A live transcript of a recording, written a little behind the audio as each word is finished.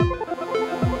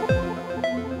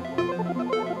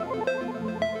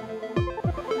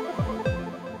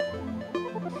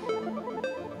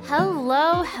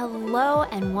Hello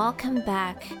and welcome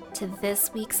back to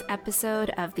this week's episode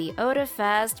of the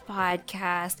OdaFest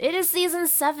podcast. It is season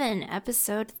 7,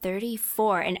 episode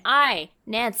 34, and I,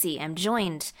 Nancy, am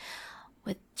joined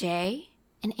with Jay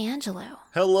and Angelo.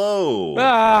 Hello.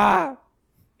 Ah!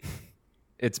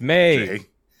 It's May. Jay.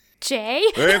 Jay?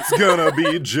 It's gonna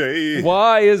be Jay.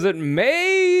 Why is it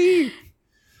May?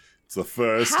 It's the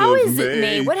first How of is May. it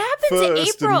May? What happened to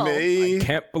First of April? May.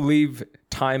 Can't believe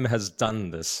time has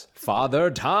done this. Father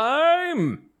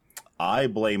Time! I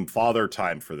blame Father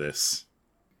Time for this.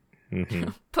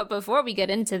 But before we get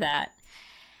into that,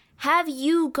 have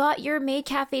you got your May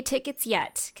Cafe tickets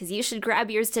yet? Because you should grab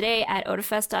yours today at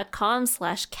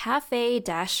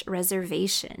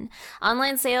odafest.com/cafe-reservation.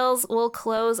 Online sales will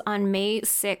close on May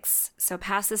 6th, so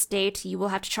past this date, you will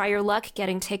have to try your luck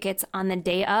getting tickets on the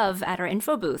day of at our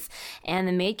info booth. And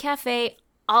the May Cafe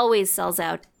always sells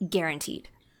out, guaranteed.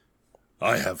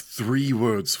 I have 3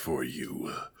 words for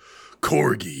you.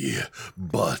 Corgi,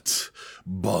 butt,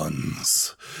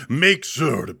 buns. Make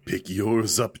sure to pick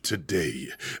yours up today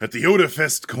at the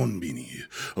OdaFest Konbini,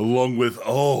 along with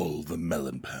all the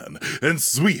melon pan and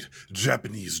sweet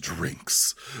Japanese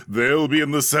drinks. They'll be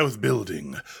in the south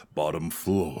building, bottom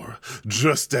floor,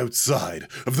 just outside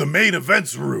of the main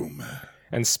events room.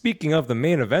 And speaking of the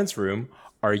main events room,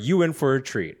 are you in for a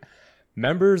treat?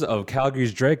 Members of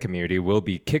Calgary's drag community will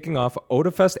be kicking off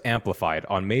OdaFest Amplified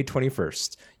on May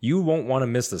 21st. You won't want to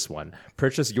miss this one.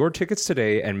 Purchase your tickets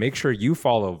today and make sure you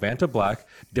follow Vanta Black,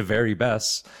 DeVary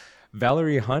Bess,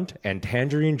 Valerie Hunt, and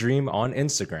Tangerine Dream on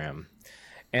Instagram.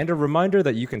 And a reminder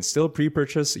that you can still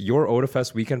pre-purchase your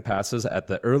OdaFest weekend passes at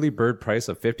the early bird price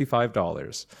of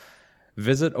 $55.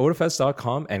 Visit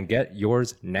odafest.com and get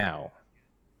yours now.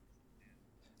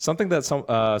 Something that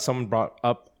someone brought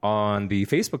up on the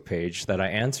Facebook page that I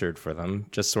answered for them,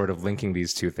 just sort of linking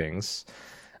these two things.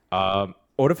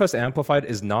 OdaFest Amplified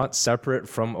is not separate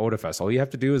from OdaFest. All you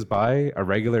have to do is buy a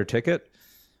regular ticket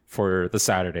for the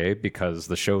Saturday because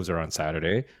the shows are on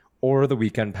Saturday, or the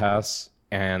weekend pass,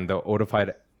 and the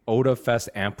OdaFest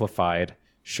Amplified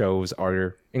shows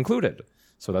are included.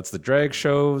 So that's the drag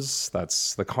shows,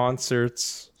 that's the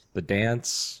concerts, the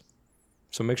dance.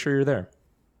 So make sure you're there.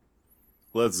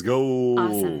 Let's go.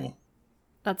 Awesome.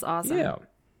 That's awesome. Yeah.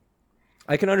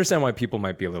 I can understand why people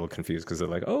might be a little confused because they're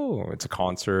like, oh, it's a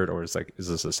concert, or it's like, is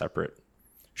this a separate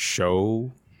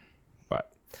show?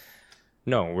 But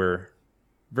no, we're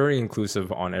very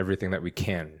inclusive on everything that we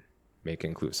can make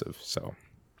inclusive. So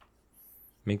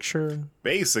make sure.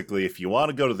 Basically, if you want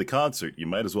to go to the concert, you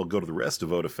might as well go to the rest of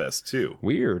OdaFest too.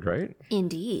 Weird, right?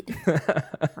 Indeed.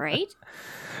 Right?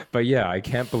 But yeah, I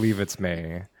can't believe it's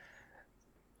May.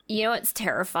 You know what's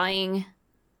terrifying?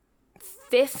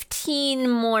 15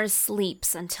 more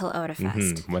sleeps until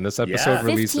OdaFest. When this episode Yeah.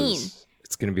 releases, 15.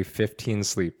 it's going to be 15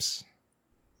 sleeps.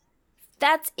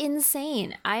 That's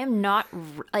insane. I am not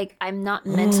I'm not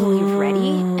mentally ready,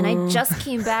 and I just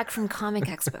came back from Comic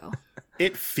Expo.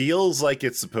 It feels like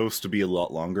it's supposed to be a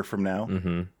lot longer from now.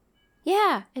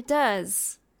 Yeah, it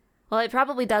does. Well, it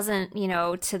probably doesn't,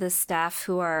 to the staff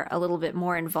who are a little bit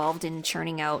more involved in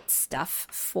churning out stuff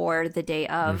for the day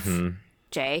of,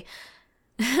 Jay.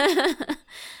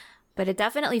 But it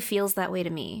definitely feels that way to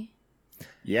me.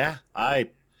 Yeah, I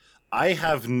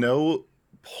have no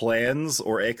plans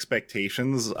or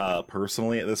expectations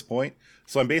personally at this point.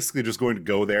 So I'm basically just going to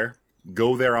go there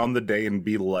on the day and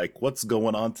be like, what's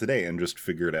going on today? And just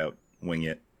figure it out, wing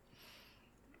it.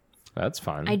 That's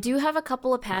fine. I do have a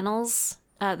couple of panels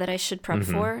that I should prep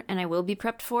for, and I will be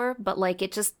prepped for, but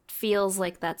it just feels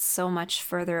like that's so much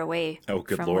further away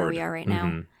Good from Lord. where we are right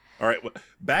now. All right,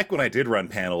 back when I did run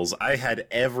panels, I had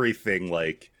everything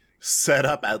set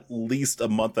up at least a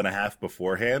month and a half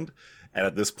beforehand. And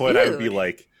at this point, I would be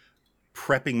Dude.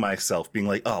 prepping myself, being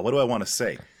like, oh, what do I want to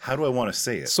say? How do I want to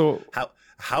say it? So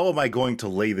how am I going to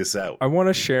lay this out? I want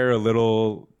to share a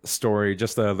little story,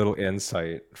 just a little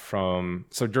insight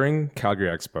so during Calgary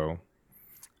Expo,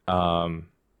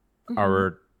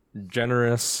 our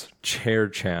generous chair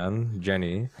Chan,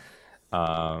 Jenny,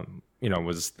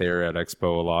 was there at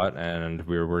Expo a lot, and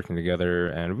we were working together,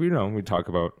 and we talk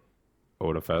about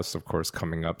OdaFest, of course,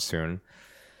 coming up soon.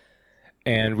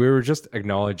 And we were just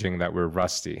acknowledging that we're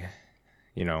rusty.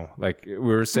 We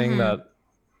were saying that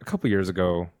a couple years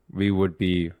ago, we would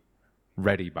be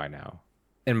ready by now.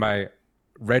 And by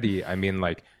ready, I mean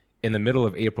in the middle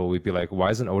of April, we'd be like, why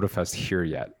isn't OdaFest here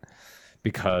yet?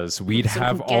 Because we'd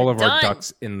have all of our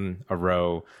ducks in a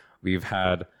row. We've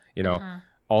had,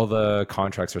 all the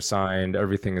contracts are signed,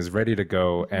 everything is ready to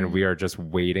go, and we are just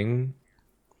waiting.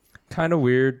 Kind of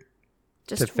weird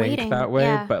to think that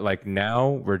way, but now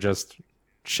we're just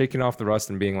shaking off the rust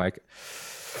and being like,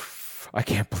 I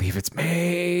can't believe it's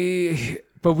May.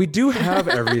 But we do have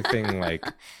everything like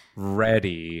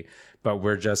ready, but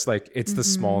we're just like, it's the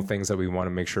small things that we want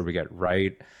to make sure we get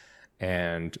right.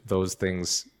 And those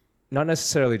things not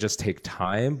necessarily just take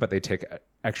time, but they take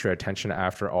extra attention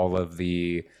after all of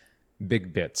the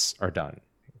big bits are done.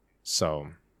 So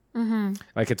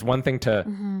like it's one thing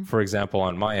to, for example,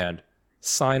 on my end,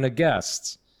 sign a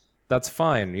guest. That's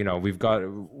fine. You know,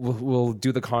 we'll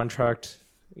do the contract,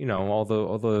 you know, all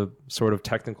the sort of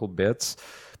technical bits.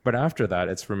 But after that,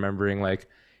 it's remembering like,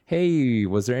 hey,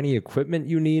 was there any equipment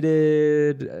you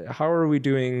needed? How are we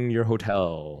doing your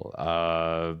hotel?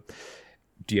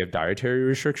 Do you have dietary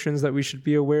restrictions that we should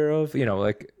be aware of? You know,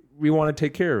 like we want to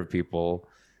take care of people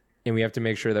and we have to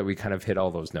make sure that we kind of hit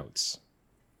all those notes.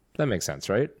 That makes sense,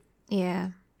 right? Yeah.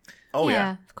 Oh,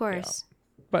 yeah. Of course.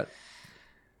 Yeah. But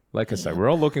like I said, we're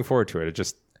all looking forward to it. It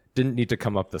just didn't need to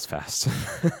come up this fast.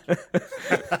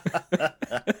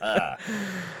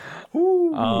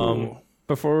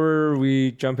 Before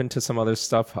we jump into some other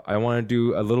stuff, I want to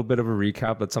do a little bit of a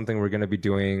recap. That's something we're going to be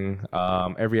doing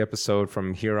every episode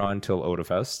from here on till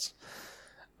OdaFest.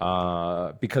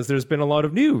 Because there's been a lot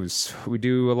of news. We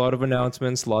do a lot of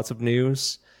announcements, lots of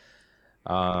news.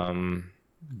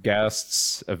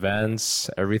 Guests, events,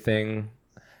 everything.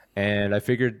 And I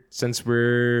figured since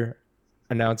we're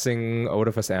announcing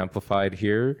OdaFest Amplified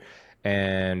here,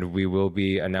 and we will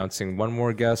be announcing one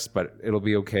more guest, but it'll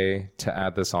be okay to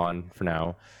add this on for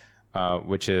now,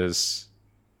 which is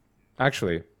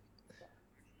actually,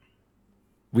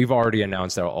 we've already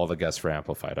announced all the guests for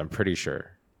Amplified, I'm pretty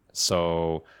sure.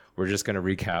 So we're just going to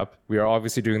recap. We are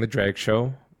obviously doing the drag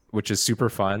show, which is super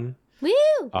fun. Woo!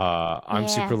 I'm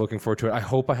super looking forward to it. I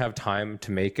hope I have time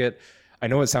to make it. I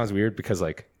know it sounds weird because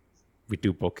like we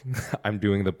do booking. I'm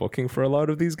doing the booking for a lot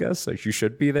of these guests, so you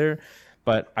should be there.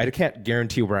 But I can't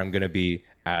guarantee where I'm going to be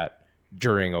at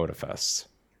during OdaFest.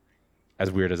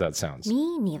 As weird as that sounds.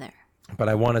 Me neither. But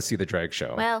I want to see the drag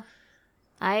show. Well,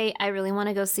 I really want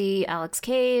to go see Alex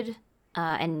Cade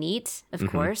and Neat, of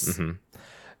course.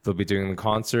 They'll be doing the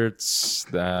concerts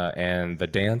and the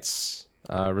dance,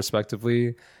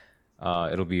 respectively.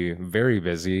 It'll be very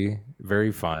busy,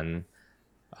 very fun,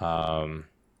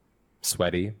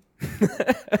 sweaty.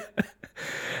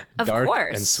 Of Dark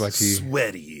course. and sweaty.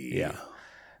 Sweaty. Yeah.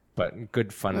 But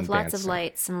good fun With and lots dancing. of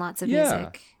lights and lots of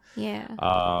music.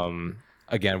 Yeah.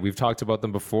 Again, we've talked about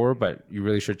them before, but you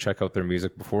really should check out their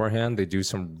music beforehand. They do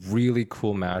some really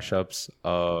cool mashups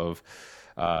of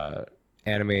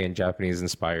anime and Japanese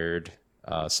inspired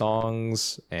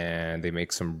songs, and they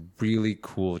make some really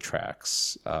cool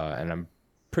tracks. And I'm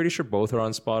pretty sure both are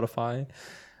on Spotify.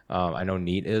 I know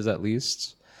Neat is at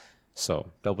least.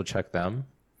 So double check them.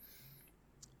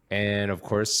 And of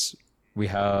course, we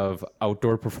have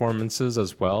outdoor performances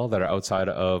as well that are outside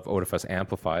of OdaFest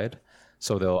Amplified.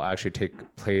 So they'll actually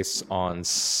take place on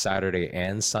Saturday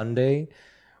and Sunday,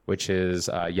 which is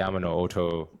Yamano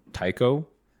Oto Taiko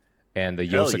and the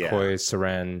Yosakoi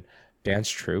Seren Dance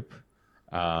Troupe.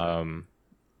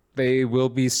 They will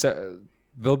be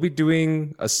they'll be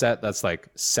doing a set that's like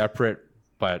separate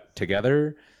but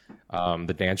together.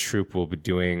 The dance troupe will be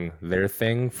doing their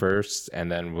thing first,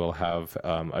 and then we'll have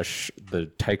the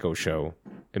Taiko show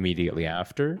immediately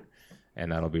after,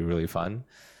 and that'll be really fun.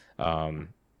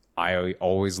 I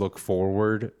always look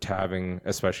forward to having,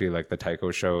 especially like the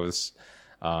Taiko shows.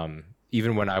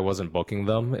 Even when I wasn't booking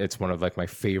them, it's one of like my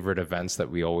favorite events that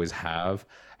we always have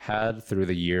had through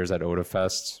the years at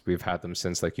OdaFest. We've had them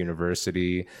since like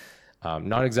university.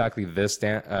 Not exactly this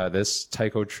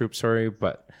Taiko troupe,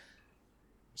 but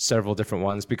several different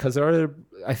ones, because there are,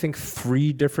 I think,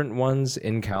 3 different ones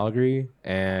in Calgary,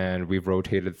 and we've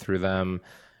rotated through them,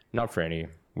 not for any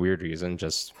weird reason,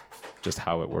 just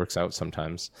how it works out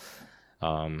sometimes.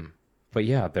 But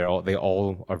yeah, they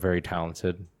all are very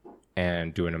talented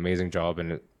and do an amazing job.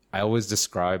 And I always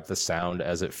describe the sound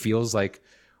as it feels like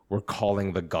we're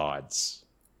calling the gods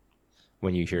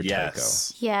when you hear Taiko.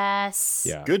 Yes.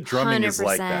 Yeah. Good drumming is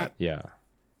like 100%. that. Yeah.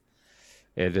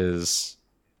 It is.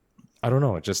 I don't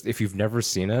know. Just if you've never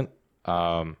seen it,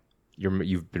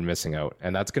 you've been missing out.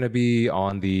 And that's going to be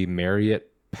on the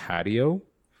Marriott patio.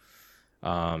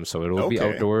 So it'll be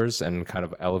outdoors and kind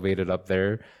of elevated up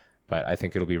there. But I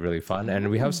think it'll be really fun. And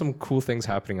we have some cool things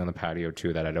happening on the patio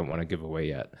too that I don't want to give away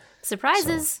yet.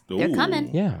 Surprises. They're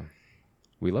coming. Yeah.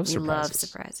 We love We surprises. love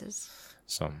surprises.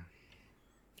 So,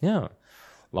 yeah.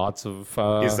 Lots of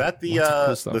Is that lots of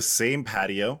cool stuff. the same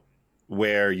patio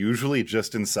where usually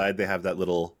just inside they have that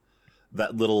little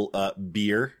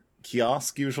beer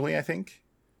kiosk usually, I think?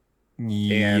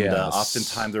 And Yes.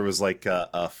 oftentimes there was like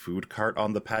a food cart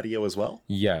on the patio as well.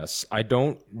 Yes, I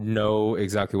don't know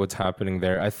exactly what's happening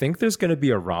there. I think there's going to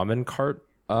be a ramen cart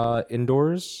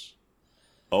indoors,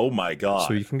 Oh my god.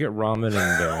 so you can get ramen in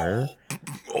there.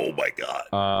 Oh my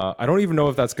god. I don't even know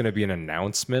if that's going to be an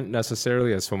announcement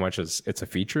necessarily, as so much as it's a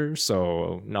feature.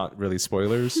 So not really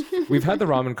spoilers. We've had the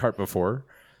ramen cart before.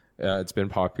 It's been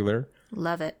popular.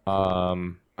 Love it.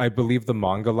 I believe the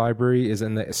manga library is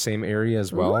in the same area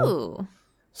as well. Ooh.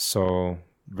 So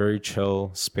very chill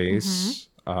space.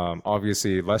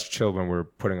 Obviously less chill when we're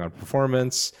putting on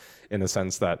performance, in the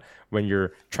sense that when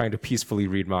you're trying to peacefully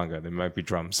read manga, there might be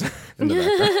drums in the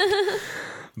background.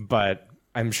 But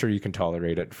I'm sure you can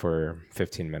tolerate it for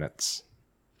 15 minutes.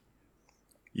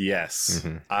 Yes,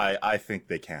 I think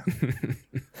they can.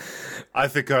 I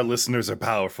think our listeners are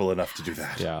powerful enough to do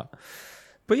that. Yeah.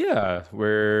 But yeah,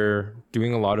 we're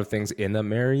doing a lot of things in the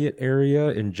Marriott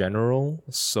area in general.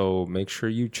 So make sure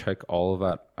you check all of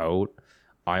that out.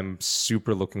 I'm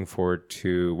super looking forward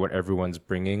to what everyone's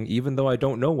bringing, even though I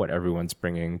don't know what everyone's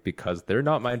bringing because they're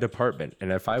not my department.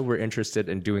 And if I were interested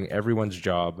in doing everyone's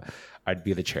job, I'd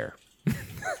be the chair.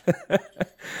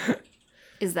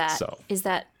 Is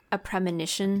that a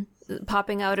premonition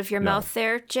popping out of your mouth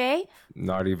there, Jay?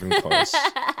 Not even close.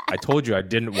 I told you I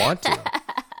didn't want to.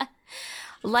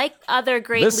 Like other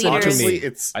great Listen leaders, to me.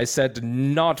 It's- I said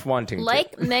not wanting to.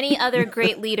 like many other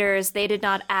great leaders, they did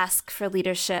not ask for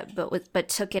leadership, but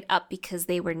took it up because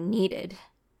they were needed.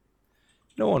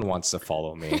 No one wants to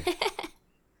follow me.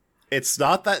 It's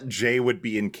not that Jay would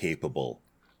be incapable.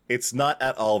 It's not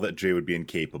at all that Jay would be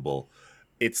incapable.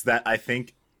 It's that I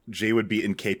think Jay would be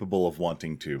incapable of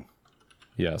wanting to.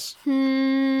 Yes.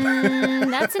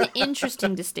 That's an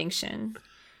interesting distinction.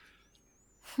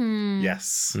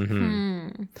 Yes.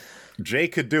 Jay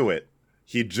could do it.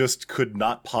 He just could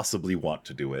not possibly want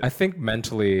to do it. I think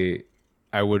mentally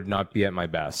I would not be at my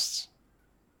best.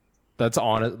 That's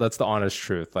honest. That's the honest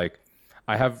truth. Like,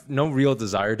 I have no real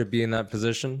desire to be in that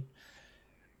position.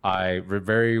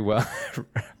 Very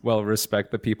well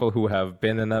respect the people who have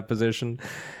been in that position,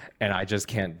 and I just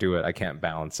can't do it. I can't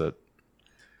balance it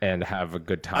and have a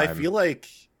good time. I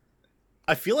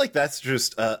feel like that's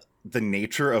just the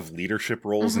nature of leadership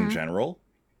roles in general.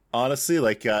 Honestly,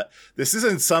 like this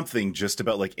isn't something just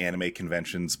about like anime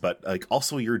conventions, but like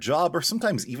also your job or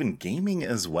sometimes even gaming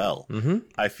as well.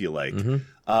 I feel like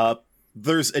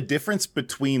there's a difference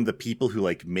between the people who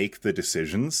like make the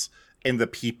decisions and the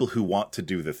people who want to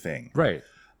do the thing. Right.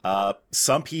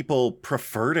 Some people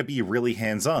prefer to be really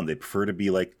hands-on. They prefer to be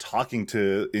like talking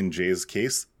to, in Jay's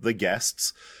case, the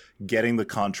guests, getting the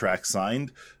contract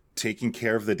signed, taking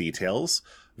care of the details,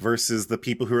 versus the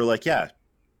people who are like, yeah,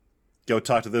 go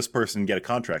talk to this person and get a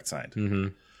contract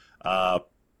signed.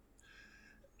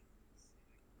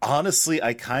 Honestly,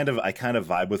 I kind of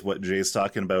vibe with what Jay's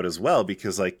talking about as well,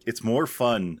 because like it's more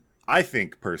fun, I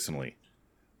think personally,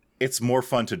 it's more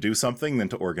fun to do something than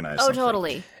to organize something.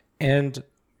 Totally. And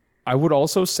I would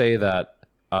also say that,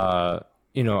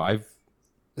 I've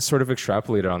sort of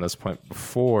extrapolated on this point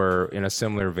before in a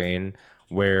similar vein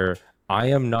where I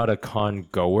am not a con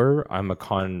goer, I'm a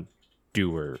con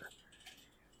doer.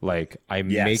 Like, I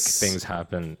make things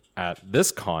happen at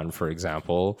this con, for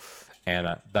example,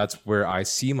 and that's where I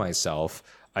see myself.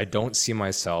 I don't see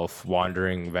myself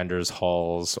wandering vendors'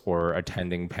 halls or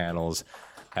attending panels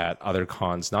at other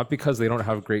cons, not because they don't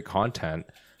have great content,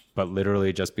 but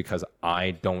literally just because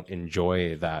I don't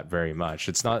enjoy that very much.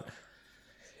 It's not,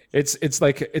 it's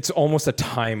like, it's almost a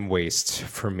time waste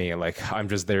for me. Like, I'm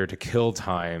just there to kill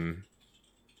time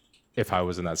if I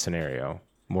was in that scenario,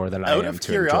 more than I am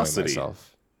to enjoy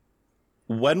myself.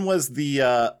 When was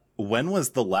the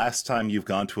last time you've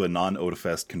gone to a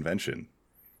non-Otafest convention?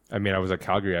 I mean, I was at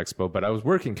Calgary Expo, but I was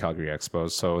working Calgary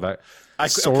Expo, so that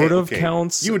sort of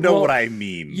counts. You know what I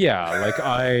mean. Yeah, like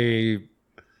I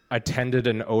attended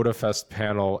an Otafest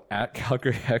panel at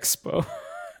Calgary Expo,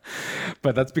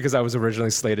 but that's because I was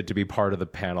originally slated to be part of the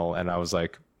panel, and I was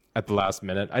like, at the last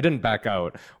minute, I didn't back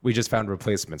out. We just found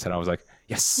replacements, and I was like,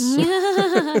 yes.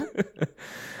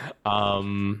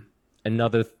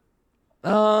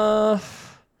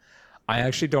 I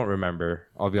actually don't remember.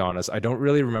 I'll be honest. I don't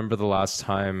really remember the last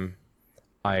time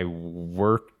I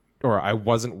worked or I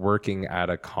wasn't working at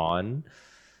a con,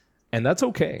 and that's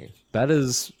okay. That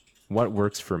is what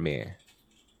works for me.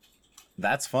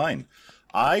 That's fine.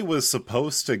 I was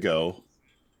supposed to go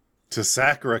to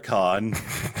SakuraCon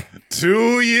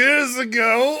 2 years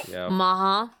ago. Yeah.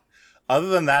 Maha. Other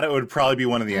than that, it would probably be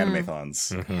one of the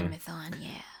Animathons. Animathon,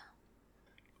 yeah.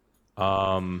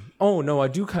 Oh no, I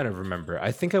do kind of remember.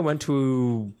 I think I went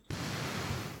to.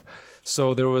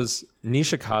 So there was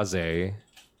Nishikaze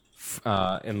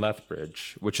in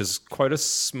Lethbridge, which is quite a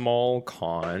small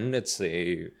con. It's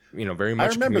a very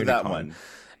much I remember community that con. one.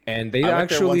 And they I went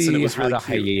there once and it actually was had really a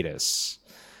cute. hiatus.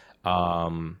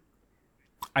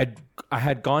 I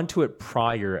had gone to it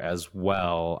prior as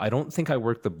well. I don't think I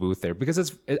worked the booth there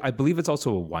because I believe it's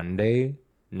also a 1 day,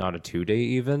 not a 2 day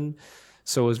even.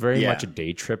 So it was very much a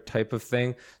day trip type of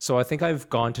thing. So I think I've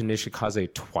gone to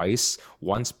Nishikaze twice,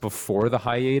 once before the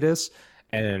hiatus,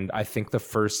 and I think the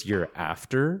first year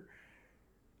after.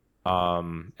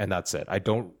 And that's it. I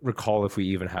don't recall if we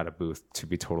even had a booth, to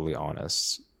be totally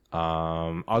honest.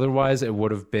 Otherwise, it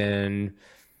would have been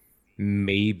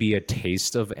maybe a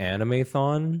taste of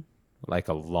Animathon, like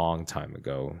a long time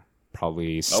ago,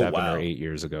 probably 7 or 8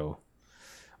 years ago,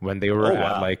 when they were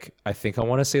at I think I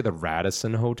want to say the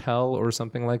Radisson Hotel or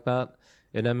something like that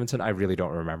in Edmonton. I really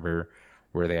don't remember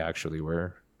where they actually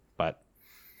were, but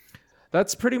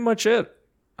that's pretty much it.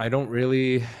 I don't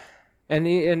really, and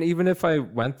even if I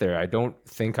went there, I don't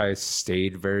think I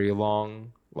stayed very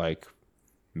long. Like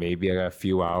maybe a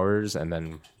few hours, and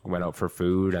then went out for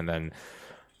food, and then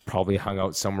probably hung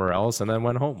out somewhere else, and then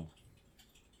went home.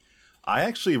 I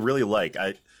actually really like.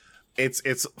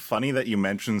 It's funny that you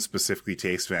mentioned specifically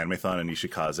Taste of Animathon and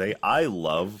Nishikaze. I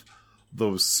love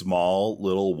those small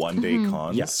little 1 day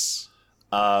cons. Yes.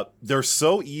 They're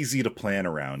so easy to plan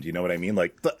around. You know what I mean?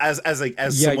 Like as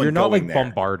someone you're not going like there.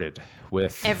 bombarded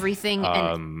with Everything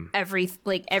and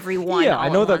everyone. Yeah, all I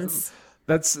know at that. once.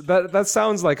 That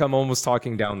sounds like I'm almost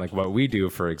talking down like what we do,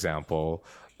 for example.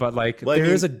 But Well, there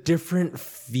is a different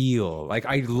feel. Like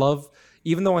I love,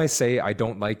 even though I say I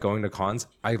don't like going to cons,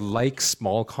 I like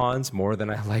small cons more than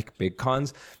I like big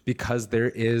cons because there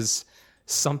is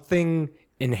something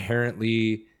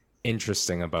inherently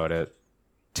interesting about it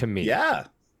to me. Yeah.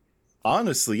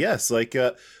 Honestly, yes. Like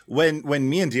when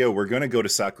me and Dio were going to go to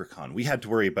SakuraCon, we had to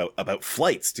worry about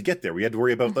flights to get there. We had to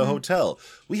worry about the hotel.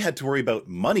 We had to worry about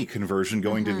money conversion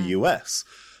going to the US.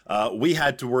 We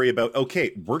had to worry about,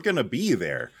 okay, we're going to be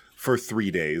there for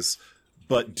 3 days,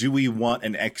 but do we want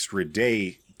an extra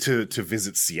day to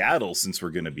visit Seattle since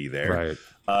we're going to be there?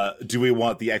 Right. Do we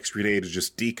want the extra day to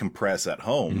just decompress at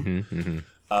home?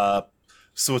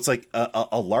 So it's like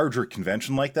a larger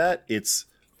convention like that. It's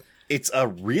a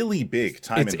really big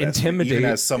time It's investment, intimidating.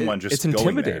 even as someone just it's going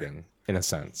intimidating there. in a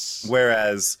sense.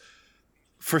 Whereas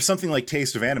for something like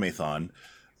Taste of Animathon,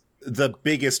 the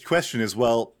biggest question is,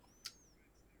 well,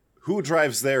 who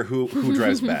drives there? Who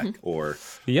drives back? Or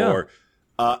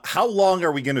how long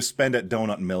are we going to spend at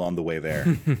Donut Mill on the way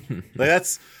there?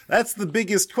 That's the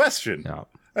biggest question. Yeah.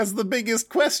 That's the biggest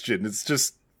question.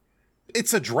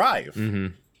 It's a drive.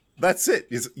 That's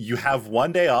it. You have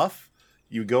 1 day off.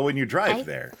 You go and you drive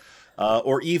there.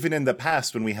 Or even in the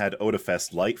past when we had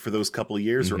Otafest Light for those couple of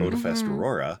years, or Otafest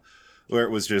Aurora, where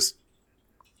it was just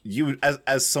you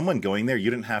as someone going there, you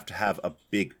didn't have to have a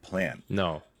big plan.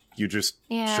 No. You just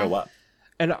show up.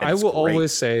 And I it's will great.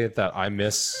 always say that I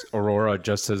miss Aurora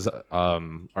just as our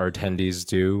attendees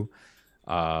do,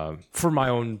 for my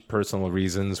own personal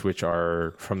reasons, which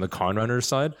are from the con runner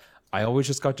side. I always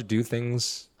just got to do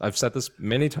things. I've said this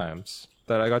many times,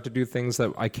 that I got to do things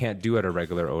that I can't do at a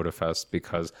regular Otafest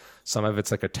because some of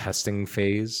it's like a testing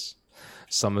phase.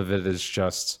 Some of it is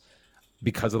just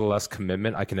because of the less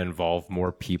commitment, I can involve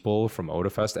more people from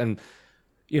Otafest. And,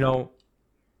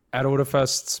 at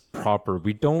Otafest proper,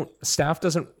 staff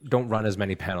don't run as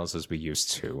many panels as we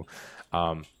used to.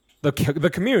 The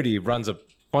community runs a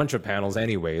bunch of panels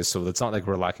anyways, so it's not like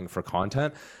we're lacking for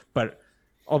content. But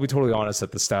I'll be totally honest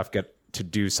that the staff get to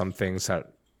do some things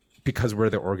that, because we're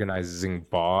the organizing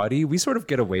body, we sort of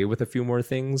get away with a few more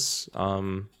things.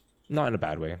 Not in a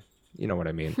bad way. You know what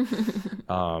I mean?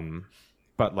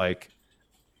 But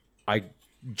I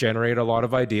generate a lot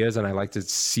of ideas and I like to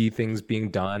see things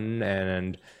being done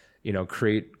and,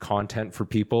 create content for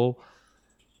people.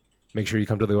 Make sure you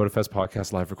come to the Otafest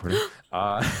podcast live recording.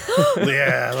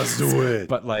 Yeah, let's do it.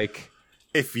 But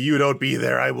if you don't be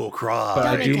there, I will cry. But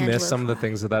I do Angela miss some of the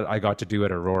things that I got to do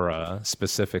at Aurora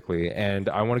specifically. And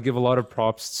I want to give a lot of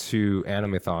props to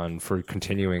Animathon for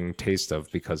continuing Taste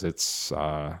of, because it's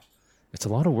a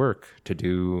lot of work to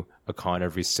do a con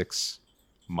every 6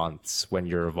 months when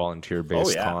you're a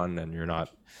volunteer-based con and you're not,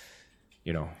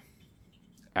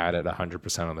 at it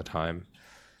 100% of the time.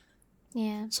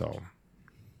 Yeah. So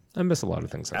I miss a lot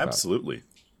of things like that. Absolutely.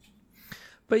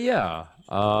 But yeah,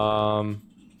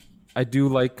 I do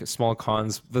like small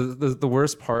cons. The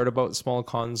worst part about small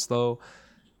cons, though,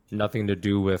 nothing to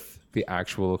do with the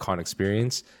actual con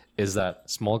experience, is that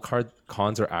small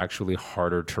cons are actually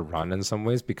harder to run in some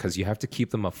ways because you have to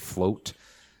keep them afloat.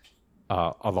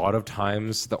 A lot of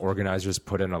times the organizers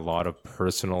put in a lot of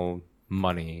personal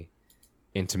money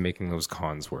into making those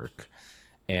cons work.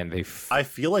 And I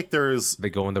feel like there's they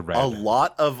go in the red. a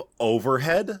lot of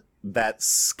overhead that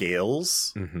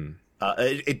scales. Mm-hmm.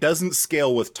 It doesn't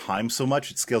scale with time so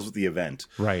much, it scales with the event.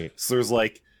 Right. So there's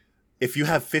like, if you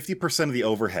have 50% of the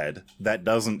overhead, that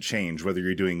doesn't change whether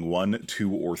you're doing 1,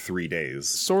 2, or 3 days.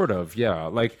 Sort of, yeah.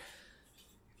 Like,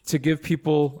 to give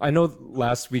people, I know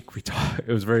last week we talked,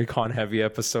 it was very con heavy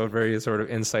episode, very sort of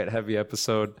insight heavy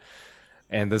episode.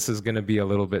 And this is going to be a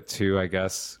little bit too, I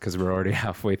guess, because we're already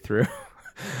halfway through.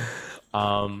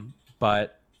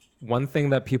 But one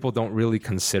thing that people don't really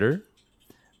consider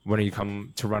when you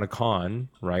come to run a con,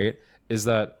 right, is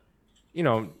that, you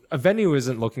know, a venue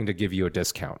isn't looking to give you a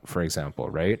discount, for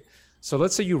example, right? So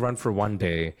let's say you run for one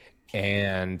day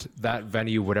and that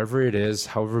venue, whatever it is,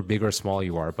 however big or small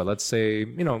you are, but let's say,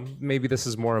 you know, maybe this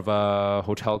is more of a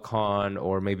hotel con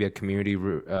or maybe a community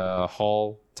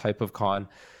hall type of con.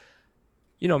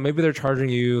 You know, maybe they're charging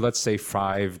you, let's say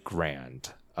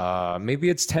 $5,000.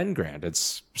 Maybe it's 10 grand.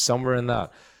 It's somewhere in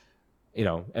that, you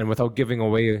know, and without giving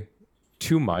away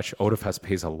too much, OdaFest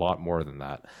pays a lot more than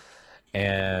that.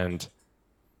 And,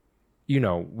 you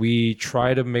know, we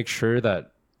try to make sure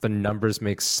that the numbers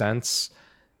make sense.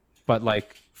 But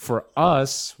like for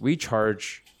us, we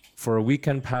charge for a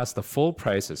weekend pass, the full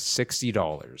price is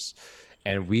 $60.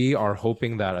 And we are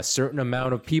hoping that a certain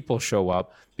amount of people show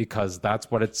up because that's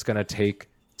what it's going to take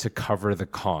to cover the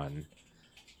con.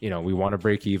 You know, we want to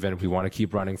break even. We want to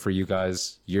keep running for you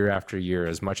guys year after year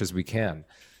as much as we can.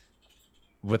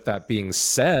 With that being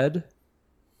said,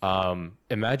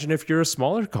 imagine if you're a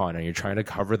smaller con and you're trying to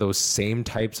cover those same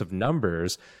types of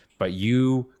numbers, but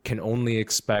you can only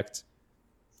expect,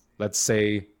 let's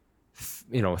say,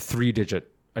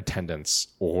 3-digit attendance,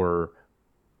 or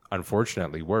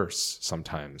unfortunately worse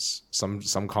sometimes.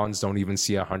 Some cons don't even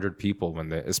see 100 people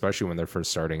especially when they're first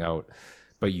starting out,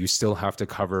 but you still have to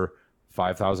cover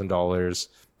 $5,000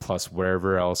 plus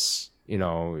wherever else, you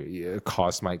know,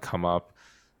 cost might come up.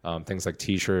 Things like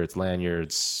t-shirts,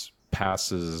 lanyards,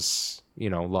 passes, you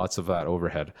know, lots of that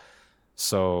overhead.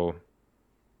 So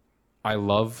I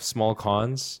love small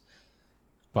cons,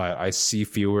 but I see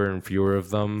fewer and fewer of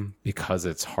them because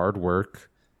it's hard work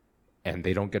and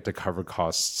they don't get to cover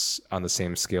costs on the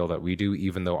same scale that we do,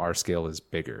 even though our scale is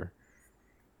bigger.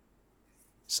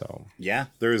 So yeah,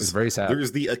 it's very sad.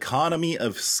 There's the economy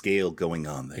of scale going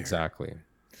on there. Exactly.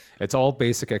 It's all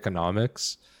basic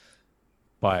economics,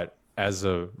 but as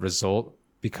a result,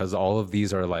 because all of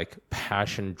these are like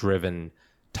passion-driven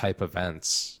type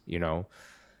events, you know,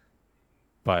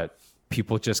 but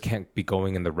people just can't be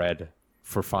going in the red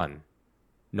for fun.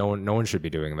 No one should be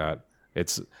doing that.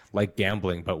 It's like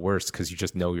gambling, but worse because you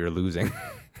just know you're losing.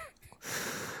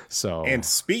 So, and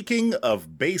speaking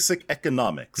of basic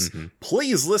economics,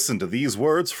 please listen to these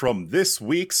words from this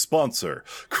week's sponsor,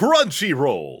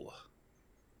 Crunchyroll.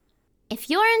 If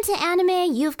you're into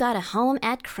anime, you've got a home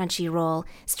at Crunchyroll.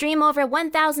 Stream over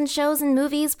 1,000 shows and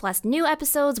movies, plus new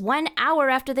episodes 1 hour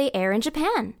after they air in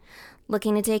Japan.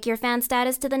 Looking to take your fan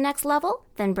status to the next level?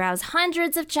 Then browse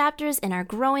hundreds of chapters in our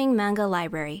growing manga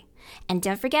library. And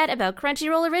don't forget about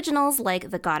Crunchyroll originals like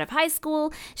The God of High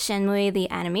School, Shenmue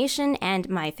the Animation, and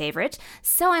my favorite,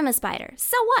 So I'm a Spider,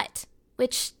 So What?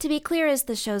 Which, to be clear, is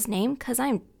the show's name, because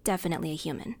I'm definitely a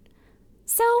human.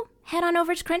 So head on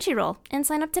over to Crunchyroll and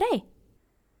sign up today.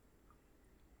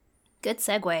 Good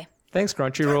segue. thanks,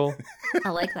 Crunchyroll. I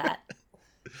like that.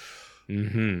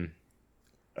 That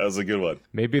was a good one.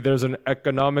 Maybe there's an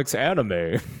economics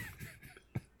anime.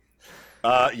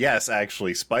 Yes,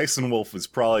 actually, Spice and Wolf is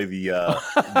probably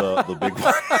the big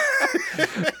one.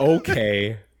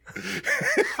 Okay.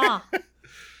 Huh.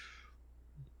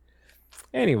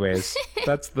 Anyways,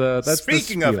 that's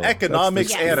Speaking the of spiel.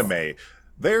 economics That's the spiel. anime,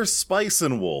 there's Spice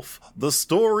and Wolf, the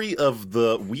story of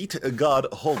the wheat god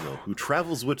Holo, who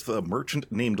travels with a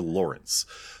merchant named Lawrence.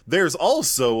 There's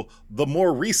also the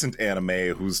more recent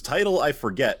anime, whose title I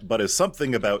forget, but is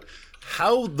something about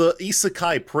how the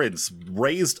isekai prince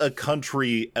raised a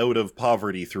country out of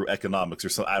poverty through economics or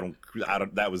something. I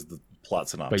don't, that was the plot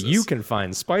synopsis. But you can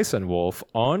find Spice and Wolf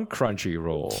on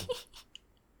Crunchyroll.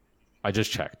 I just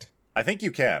checked. I think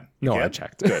you can. No, You I can?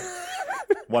 checked. Good.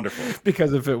 Wonderful.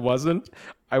 Because if it wasn't,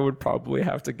 I would probably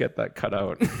have to get that cut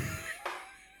out.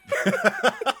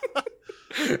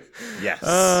 Yes.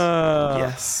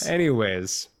 Yes.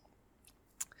 Anyways.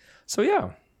 So yeah.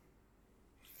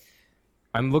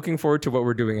 I'm looking forward to what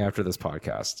we're doing after this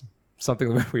podcast.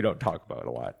 Something that we don't talk about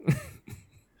a lot.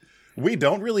 We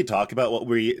don't really talk about what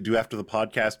we do after the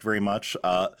podcast very much.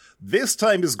 This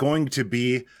time is going to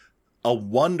be a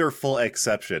wonderful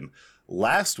exception.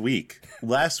 Last week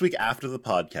after the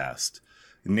podcast,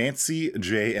 Nancy,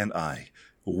 Jay, and I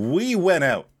we went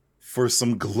out for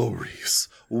some glorious,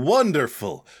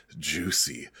 wonderful,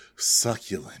 juicy,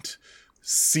 succulent,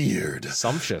 seared,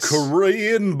 Sumptuous.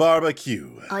 Korean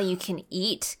barbecue. All you can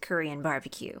eat Korean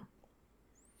barbecue.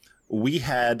 We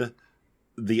had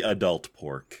the adult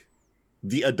pork,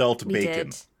 the adult We bacon,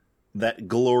 did. that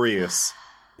glorious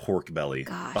pork belly.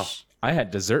 Gosh. I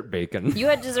had dessert bacon. You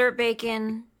had dessert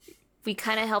bacon. We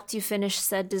kind of helped you finish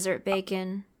said dessert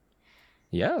bacon.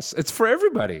 Yes, it's for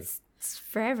everybody. It's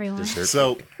for everyone.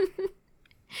 So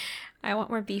I want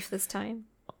more beef this time.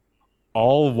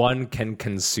 All one can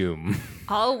consume.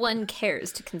 All one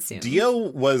cares to consume. Dio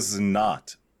was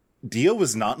not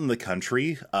in the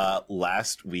country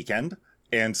last weekend,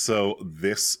 and so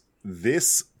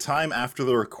this time after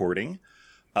the recording,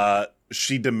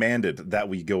 she demanded that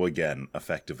we go again.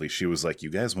 Effectively, she was like, "You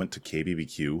guys went to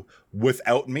KBBQ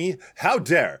without me? How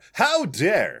dare! How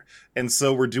dare!" And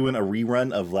so we're doing a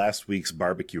rerun of last week's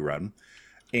barbecue run,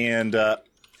 and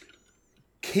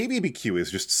KBBQ is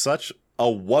just such a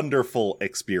wonderful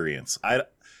experience.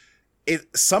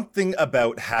 It's something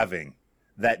about having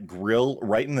that grill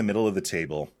right in the middle of the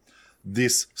table,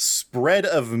 this spread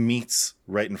of meats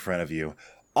right in front of you,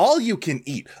 all you can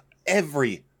eat,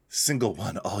 every single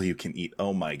one, all you can eat.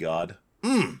 Oh my God.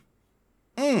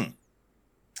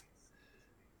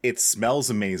 It smells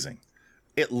amazing.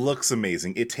 It looks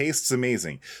amazing. It tastes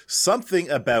amazing. Something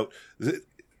about,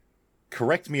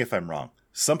 correct me if I'm wrong,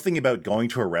 something about going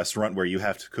to a restaurant where you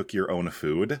have to cook your own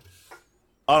food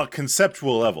on a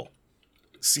conceptual level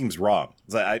seems wrong.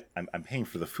 It's like, I'm paying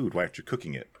for the food. Why aren't you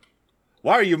cooking it?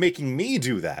 Why are you making me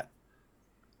do that?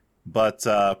 But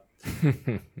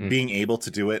being able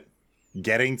to do it,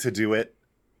 getting to do it,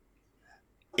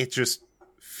 it just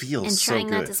feels and so trying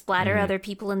good. not to splatter other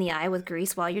people in the eye with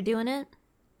grease while you're doing it.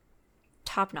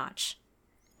 Top notch.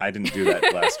 I didn't do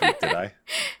that last week, did I?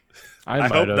 I I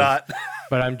might hope have, not.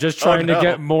 but I'm just trying no. to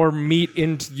get more meat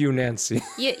into you, Nancy.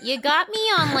 You got me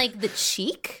on like the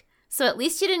cheek, so at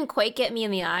least you didn't quite get me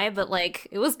in the eye, but like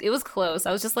it was close.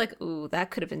 I was just like, ooh,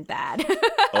 that could have been bad.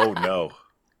 Oh no.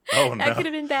 Oh That could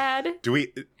no. have been bad. Do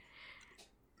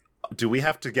we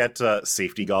have to get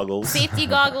safety goggles? Safety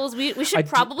goggles. We I should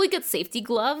do- probably get safety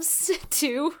gloves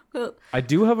too. I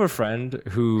do have a friend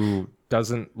who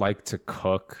doesn't like to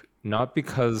cook, not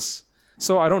because.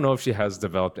 So I don't know if she has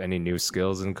developed any new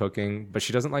skills in cooking, but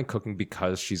she doesn't like cooking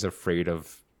because she's afraid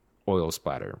of oil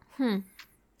splatter. And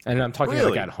I'm talking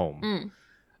Really? like at home.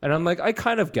 And I'm like, I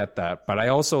kind of get that, but I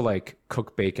also like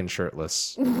cook bacon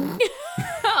shirtless.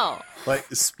 Oh, Like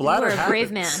you splatter are a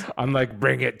brave man. happens. I'm like,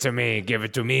 bring it to me, give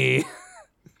it to me.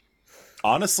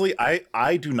 Honestly,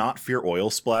 I do not fear oil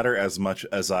splatter as much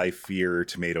as I fear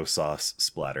tomato sauce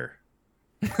splatter.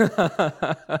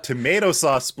 Tomato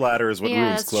sauce splatter is what Yeah,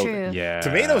 ruins that's clothing. true. Yeah.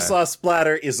 Tomato sauce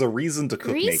splatter is a reason to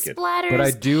cook Grease naked. splatters. But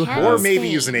I do have- Or Hell's maybe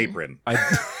use an Pain. apron.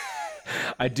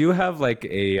 I do have like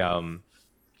a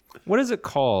what is it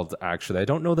called actually? I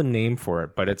don't know the name for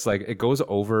it, but it's like it goes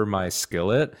over my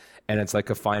skillet and it's like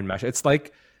a fine mesh. It's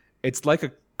like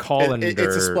a colander. It's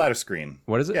a splatter screen.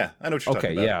 What is it? Yeah, I know what you're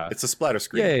Okay, talking about. yeah. It's a splatter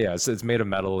screen. Yeah. So it's made of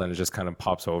metal and it just kind of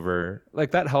pops over.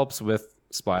 Like that helps with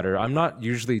splatter. I'm not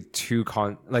usually too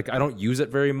I don't use it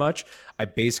very much. I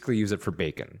basically use it for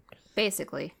bacon.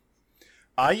 Basically.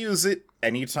 I use it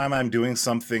anytime I'm doing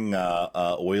something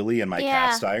oily in my Yeah.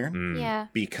 cast iron Mm. Yeah.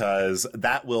 because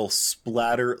that will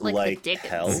splatter Like like, the Dickens.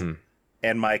 hell. Mm-hmm.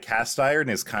 And my cast iron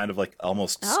is kind of like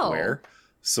almost Oh. square,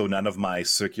 so none of my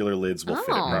circular lids will fit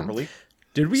it Oh. properly.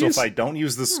 Did we So use, if I don't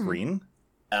use the screen,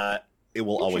 it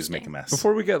will always make a Interesting. mess.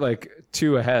 before we get like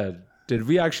too ahead, did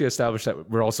we actually establish that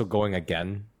we're also going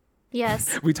again?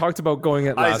 Yes. We talked about going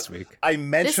it last week. I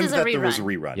mentioned is a that there was a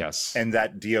rerun. rerun. Yes. And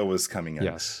that Dio was coming in.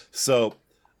 Yes. So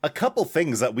a couple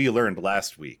things that we learned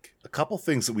last week. The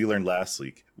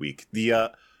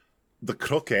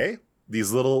croquet,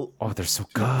 these little Oh, they're so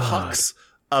good. pucks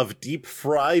of deep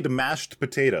fried mashed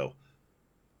potato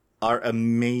are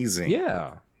amazing.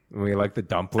 Yeah. We like the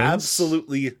dumplings.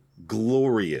 Absolutely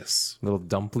glorious. Little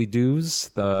dumply doos.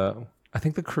 I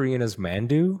think the Korean is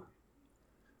mandu.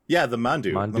 Yeah, the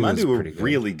mandu. Mandu The mandu is were pretty good.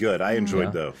 really good. I enjoyed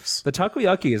Yeah. those. The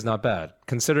takoyaki is not bad.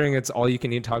 Considering it's all you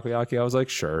can eat takoyaki, I was like,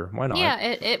 sure, why not? Yeah,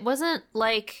 it wasn't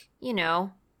like,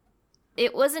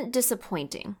 it wasn't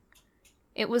disappointing.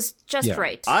 It was just Yeah.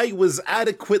 right. I was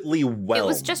adequately well. It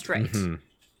was just right. Mm-hmm.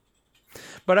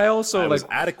 But I also I was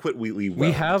like adequately well.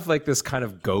 we have like this kind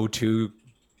of go-to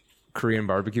Korean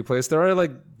barbecue place. There are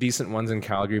like decent ones in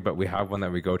Calgary, but we have one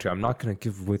that we go to. I'm not going to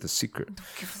give away the secret.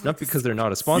 Not because they're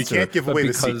not a sponsor, can't give but away the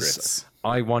because secrets.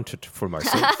 I want it for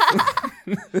myself.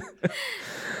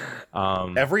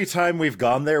 Every time we've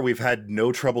gone there, we've had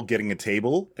no trouble getting a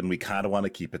table, and we kind of want to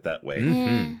keep it that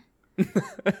way.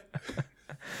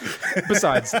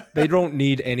 Besides, they don't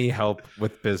need any help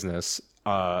with business.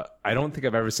 I don't think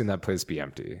I've ever seen that place be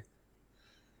empty.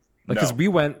 Like, because No. we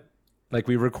went, like,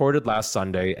 we recorded last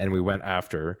Sunday and we went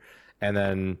after, and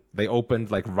then they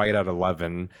opened like right at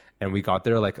 11, and we got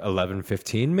there like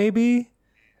 11:15 maybe,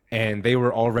 and they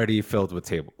were already filled with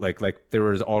table. Like there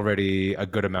was already a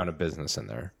good amount of business in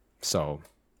there. So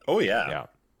Oh, yeah. yeah,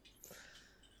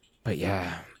 but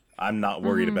yeah. I'm not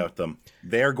worried about them.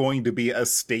 They're going to be a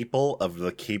staple of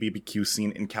the KBBQ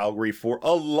scene in Calgary for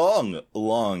a long,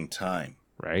 long time.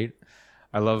 Right?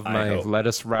 I love I my hope.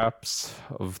 lettuce wraps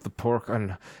of the pork.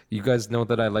 And you guys know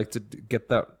that I like to get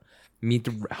that meat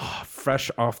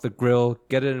fresh off the grill,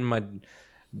 get it in my,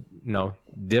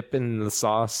 dip in the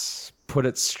sauce, put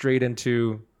it straight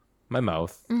into my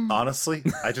mouth. Honestly,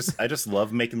 I just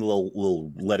love making the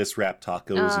little lettuce wrap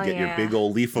tacos. Oh, You get your yeah. big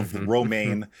old leaf of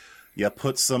romaine. You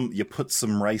put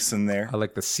some rice in there. I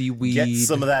like the seaweed.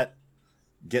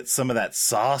 Get some of that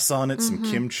sauce on it, some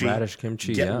kimchi. Radish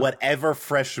kimchi, Get yeah. whatever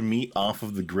fresh meat off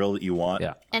of the grill that you want.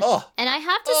 Yeah. And, Oh. and I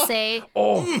have to say,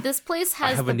 this place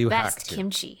has have a the new best hack, too.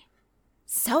 kimchi.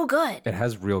 So good. It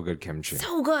has real good kimchi.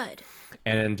 So good.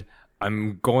 And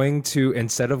I'm going to,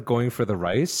 instead of going for the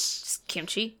rice, Just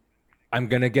kimchi. I'm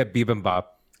going to get bibimbap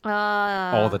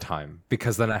all the time,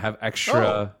 because then I have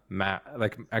extra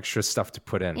extra stuff to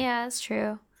put in. Yeah, that's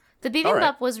true. The All bibimbap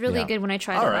right. was really Yeah. good when I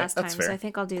tried All it right, last time, that's so fair. I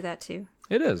think I'll do that too.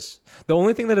 It is. The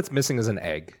only thing that it's missing is an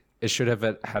egg. It should have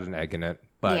had an egg in it,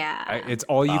 but Yeah. it's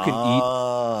all you can eat,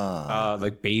 Ah.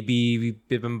 like baby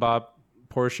bibimbap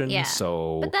portion. Yeah.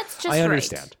 So But that's just I right.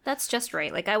 understand. That's just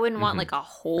right. Like I wouldn't want like a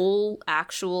whole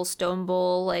actual stone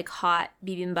bowl like hot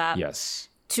bibimbap Yes.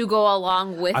 to go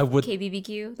along with I would-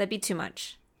 KBBQ. That'd be too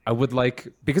much. I would like,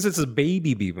 because it's a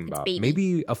baby bibimbap, baby.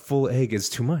 maybe a full egg is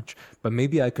too much, but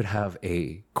maybe I could have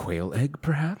a quail egg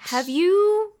perhaps. Have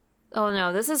you? Oh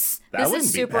no, this is wouldn't be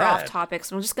super bad. off topic.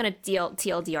 So I'm just gonna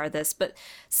TLDR this. But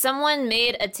someone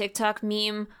made a TikTok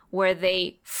meme where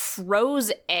they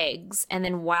froze eggs, and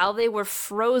then while they were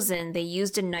frozen, they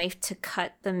used a knife to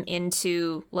cut them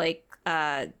into like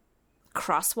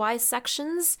crosswise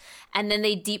sections, and then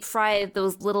they deep fry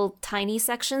those little tiny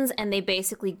sections, and they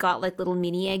basically got like little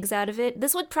mini eggs out of it.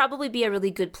 This would probably be a really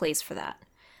good place for that,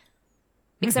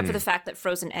 except for the fact that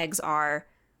frozen eggs are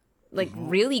like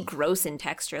really gross in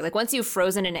texture. Like once you've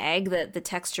frozen an egg, the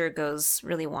texture goes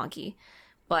really wonky.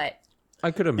 But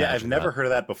I could imagine. Yeah, I've never that. heard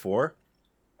of that before.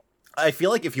 I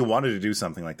feel like if you wanted to do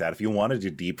something like that, if you wanted to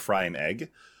deep fry an egg,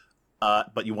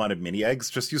 but you wanted mini eggs,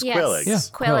 just use yes, quail eggs. Yeah.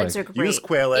 quail quail eggs egg. are great. Use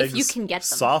quail eggs. if you can get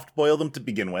them. Soft boil them to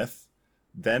begin with,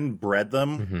 then bread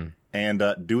them and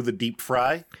do the deep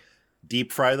fry.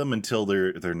 Deep fry them until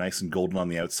they're nice and golden on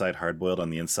the outside, hard boiled on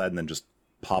the inside, and then just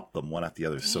pop them one after the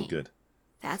other. So good.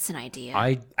 That's an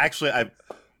idea. Actually,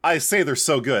 I say they're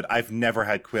so good. I've never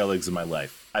had quail eggs in my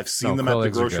life. I've seen No, them at quail the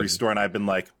eggs are grocery good. store, and I've been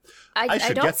like, I I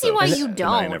should don't get see why those. you And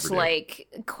I never don't. do. Like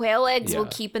quail eggs will Yeah.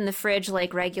 keep in the fridge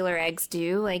like regular eggs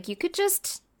do. Like you could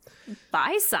just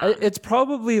buy some. It's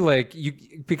probably like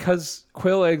because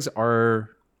quail eggs are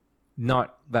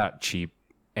not that cheap,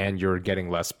 and you're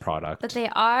getting less product. But they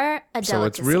are a delicacy. So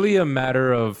it's really a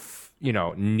matter of,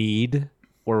 need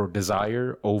or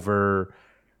desire over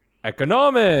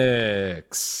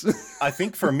economics. I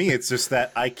think for me, it's just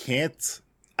that I can't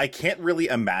really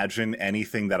imagine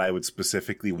anything that I would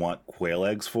specifically want quail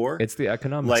eggs for. It's the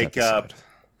economics Like, episode.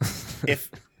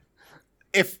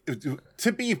 if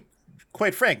to be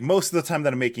quite frank, most of the time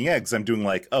that I'm making eggs, I'm doing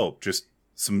like, just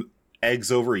some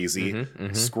eggs over easy,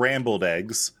 scrambled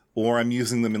eggs, or I'm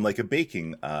using them in like a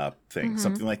baking thing,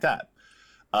 something like that.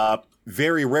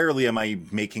 Very rarely am I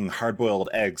making hard-boiled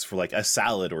eggs for like a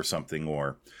salad or something,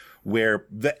 or where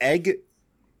the egg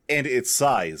and its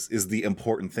size is the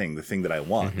important thing, the thing that I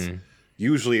want.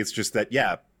 Usually it's just that,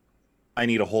 I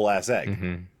need a whole ass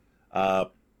egg.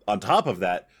 On top of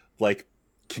that, like,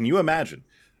 can you imagine?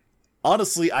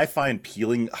 Honestly, I find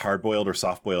peeling hard-boiled or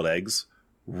soft-boiled eggs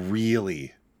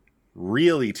really,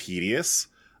 really tedious.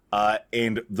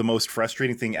 And the most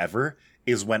frustrating thing ever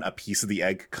is when a piece of the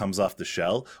egg comes off the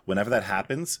shell. Whenever that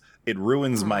happens, it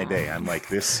ruins my day. I'm like,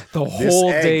 this the this whole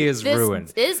egg- day is this, ruined.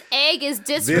 This egg is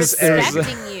This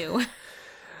disrespecting you.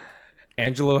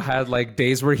 Angelo had like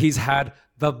days where he's had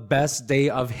the best day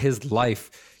of his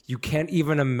life. You can't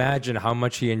even imagine how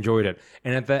much he enjoyed it.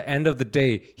 And at the end of the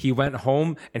day, he went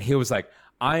home and he was like,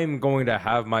 I'm going to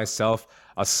have myself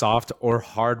a soft or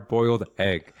hard-boiled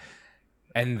egg.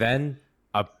 And then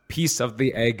a piece of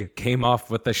the egg came off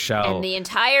with the shell. And the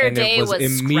entire and day it was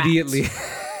was immediately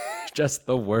just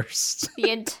the worst.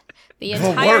 The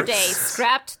entire worst. day.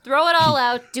 Scrapped, throw it all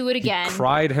out, do it again.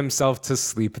 Cried himself to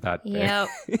sleep that day. Yep.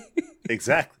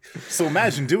 Exactly. So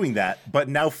imagine doing that, but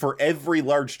now for every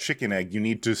large chicken egg, you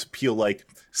need to peel like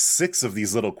 6 of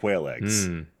these little quail eggs.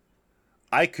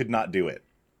 I could not do it.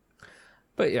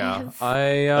 But yeah,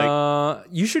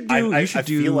 you should do. I You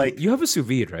feel like- have a sous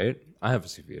vide, right? I have a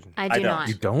sous vide. I do don't. not.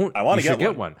 You don't? I wanna You should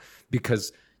get one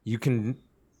because you can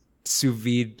sous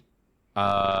vide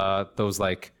those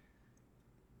like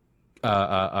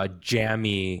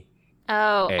jammy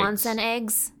Oh, eggs. onsen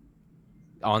eggs?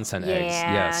 onsen Yeah, eggs.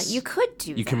 Yes, you could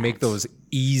do You can make that. those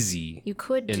easy You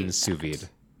could do in sous that.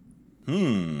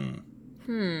 vide.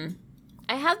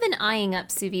 I have been eyeing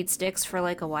up sous vide sticks for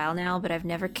like a while now, but I've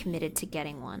never committed to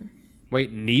getting one.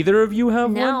 Wait, neither of you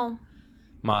have one? No.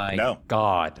 My No.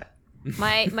 God.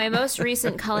 My most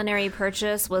recent culinary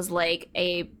purchase was like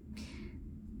a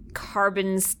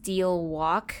carbon steel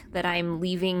wok that I'm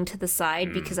leaving to the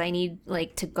side because I need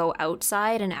like to go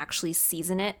outside and actually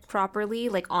season it properly,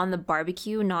 like on the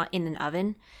barbecue, not in an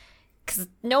oven. Because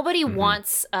nobody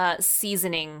wants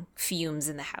seasoning fumes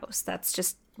in the house. That's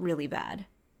just really bad.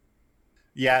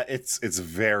 Yeah, it's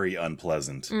very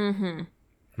unpleasant. I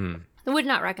would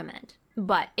not recommend,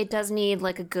 but it does need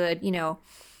like a good,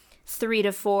 3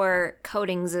 to 4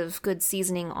 coatings of good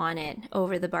seasoning on it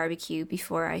over the barbecue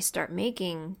before I start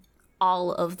making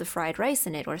all of the fried rice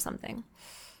in it or something.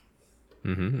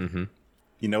 You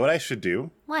know what I should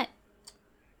do? What?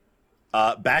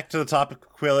 Back to the topic of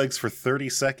quail eggs for 30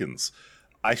 seconds.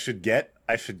 I should get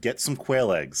some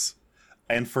quail eggs.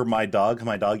 And for my dog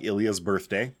Ilya's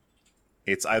birthday,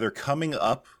 it's either coming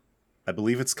up, I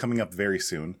believe it's coming up very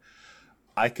soon.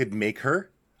 I could make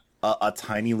her a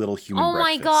tiny little human Oh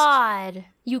breakfast. my god.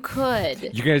 You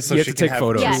could. You guys, So you have she to can take have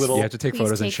photos. Yes. You have to take Please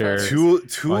photos and take share.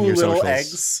 photos. Two on your little socials.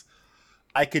 eggs.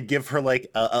 I could give her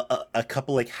like a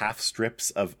couple like half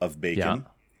strips of bacon. Yeah.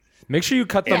 Make sure you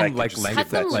cut Yeah, I them could like just- length, Cut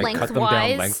them like cut them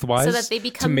down lengthwise lengthwise so that they to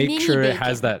become make mini sure it bacon.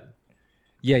 has that.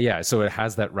 Yeah. So it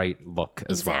has that right look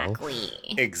as Exactly.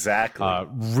 Exactly. well.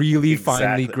 Really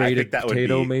finely Exactly. I grated think that would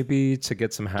potato, be- maybe to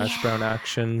get some hash brown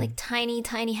action. Like tiny,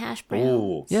 tiny hash brown.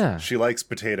 Ooh, Yeah. She likes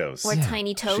potatoes. Or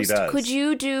tiny toast. does. Could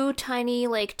you do tiny,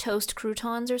 like, toast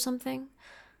croutons or something?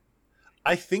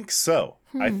 I think so.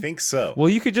 I think so. Well,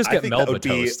 you could just I get think that Melba would be-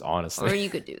 toast, Or honestly. you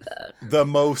could do that. The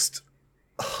most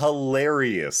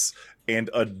hilarious and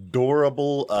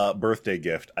adorable birthday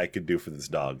gift I could do for this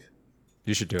dog.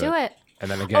 You should do Do it. And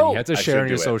then again, Oh. you have to I share should on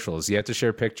your do it. socials. You have to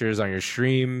share pictures on your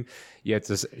stream. You have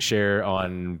to share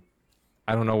on,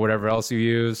 I don't know, whatever else you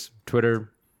use,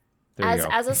 Twitter. There you go.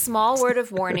 As a small word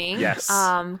of warning, Yes.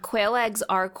 Quail eggs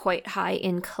are quite high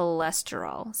in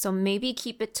cholesterol, so maybe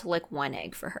keep it to like 1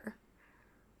 egg for her.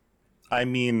 I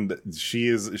mean,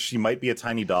 she might be a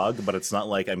tiny dog, but it's not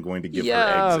like I'm going to give her eggs.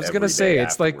 Yeah, I was every gonna say day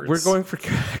it's like we're afterwards. going for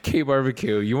K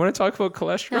barbecue. You want to talk about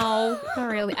cholesterol? No,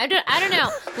 not really. I don't know.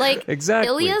 Like, Exactly.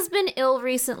 Ilya's been ill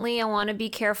recently. I want to be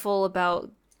careful about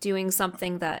doing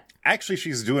something that. Actually,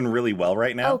 she's doing really well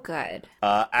right now. Oh, good.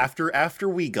 After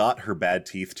we got her bad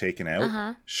teeth taken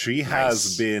out, she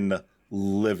has been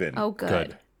living. Oh, good.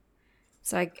 Good.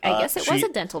 So I guess it was she- a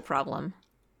dental problem.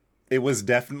 It was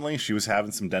definitely, she was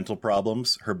having some dental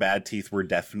problems. Her bad teeth were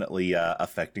definitely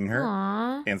affecting her.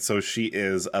 Aw. And so she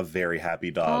is a very happy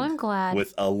dog. I'm glad.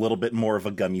 With a little bit more of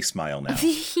a gummy smile now.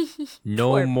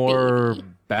 No Poor more baby.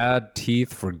 bad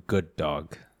teeth for good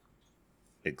dog.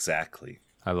 Exactly.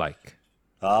 I like.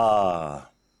 I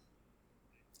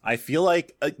feel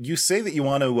like you say that you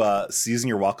want to season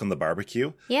your wok on the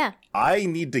barbecue. Yeah. I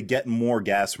need to get more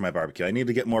gas for my barbecue. I need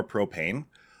to get more propane.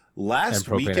 Last And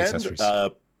propane weekend, accessories.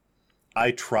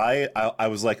 I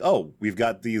was like, oh, we've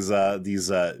got these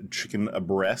chicken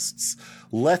breasts.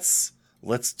 Let's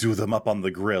do them up on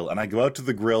the grill. And I go out to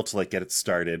the grill to like get it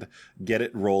started, get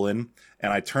it rolling,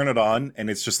 and I turn it on, and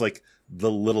it's just like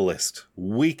the littlest,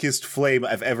 weakest flame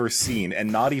I've ever seen,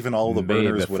 and not even all the Made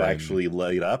burners the would flame. actually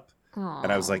light up.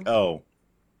 And I was like, oh,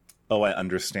 I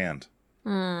understand.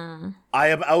 I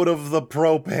am out of the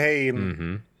propane.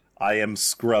 Mm-hmm. I am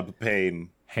scrub pain.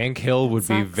 Hank Hill would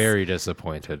be Sucks. very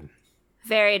disappointed.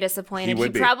 Very disappointed. He would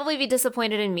He'd be. probably be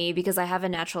disappointed in me because I have a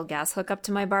natural gas hookup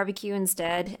to my barbecue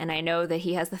instead, and I know that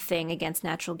he has the thing against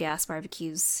natural gas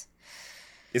barbecues.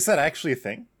 Is that actually a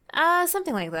thing?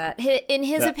 Something like that. In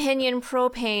his That- opinion,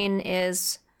 propane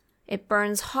it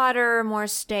burns hotter, more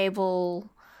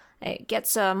stable. It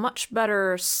gets a much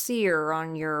better sear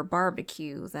on your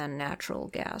barbecue than natural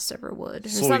gas ever would.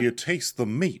 So you taste the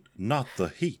meat, not the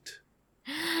heat.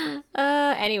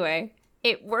 Anyway,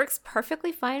 it works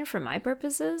perfectly fine for my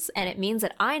purposes, and it means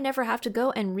that I never have to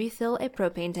go and refill a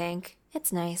propane tank.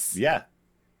 It's nice. Yeah.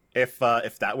 If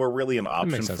that were really an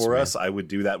option makes sense for to me. us, I would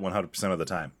do that 100% of the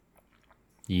time.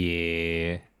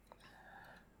 Yeah.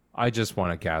 I just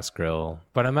want a gas grill,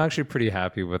 but I'm actually pretty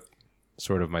happy with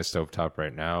sort of my stovetop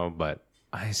right now, but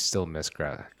I still miss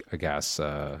a gas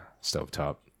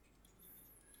stovetop.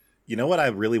 You know what I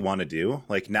really want to do?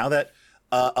 Like, now that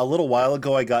a little while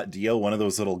ago I got Dio one of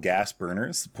those little gas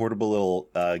burners, portable little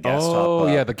gas top. Oh,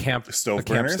 yeah, the camp stove the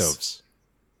camp burners. stoves.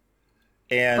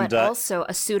 And but also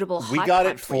a suitable hot we got pot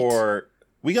it plate.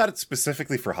 we got it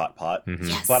specifically for hot pot.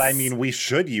 Yes. But I mean, we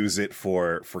should use it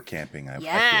for camping. I feel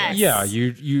like. Yeah,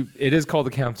 you it is called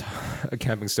a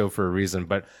camping stove for a reason,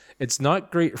 but it's not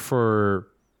great for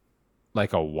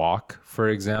like a wok, for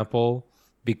example,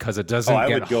 because it doesn't I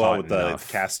get would go hot out with enough.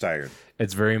 the cast iron.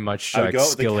 It's very much I would like go out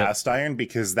with the skillet. cast iron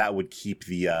because that would keep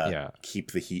the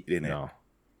keep the heat in it. No.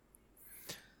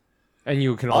 And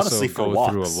you can Honestly, also for go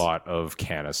through a woks. lot of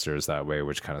canisters that way,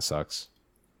 which kind of sucks.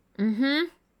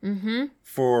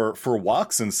 For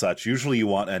woks and such, usually you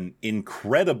want an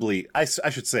incredibly, I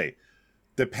should say,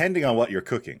 depending on what you're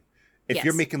cooking. If Yes.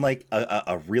 you're making like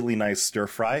a really nice stir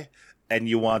fry and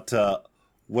you want,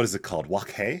 what is it called?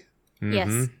 Wok hei?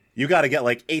 Yes. You got to get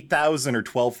like 8,000 or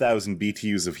 12,000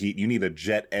 BTUs of heat. You need a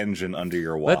jet engine under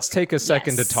your wok. Let's take a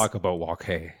second Yes. to talk about wok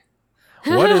hei.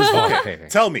 What is wok hei?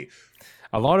 Tell me.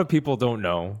 A lot of people don't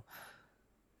know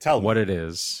Tell me. what it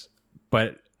is,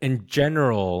 but in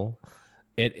general,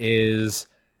 it is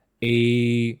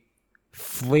a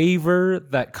flavor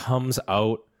that comes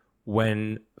out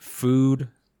when food,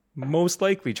 most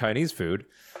likely Chinese food,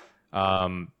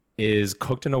 is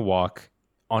cooked in a wok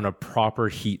on a proper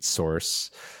heat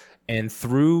source. And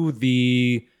through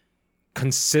the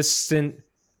consistent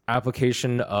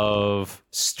application of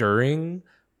stirring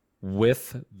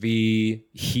with the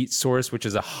heat source, which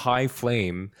is a high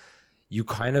flame, you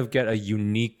kind of get a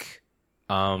unique,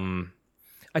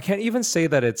 I can't even say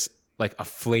that it's like a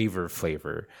flavor,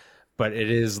 but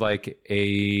it is like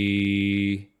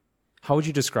a, how would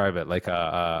you describe it? Like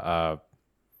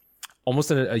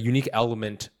almost a unique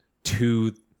element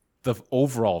to the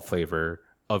overall flavor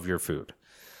of your food.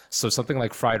 So something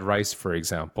like fried rice, for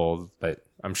example, that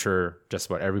I'm sure just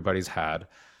about everybody's had,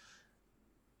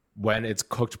 when it's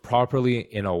cooked properly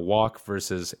in a wok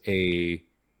versus a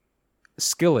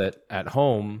skillet at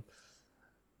home,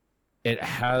 it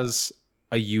has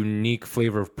a unique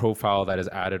flavor profile that is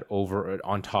added over it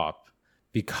on top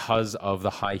because of the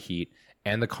high heat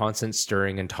and the constant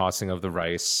stirring and tossing of the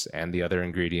rice and the other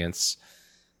ingredients.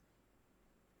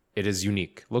 It is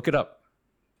unique. Look it up.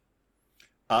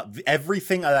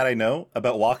 Everything that I know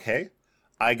about wok hei,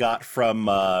 I got from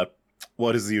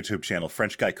what is the YouTube channel?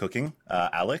 French Guy Cooking,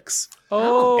 Alex.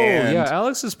 Oh, And yeah.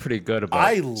 Alex is pretty good about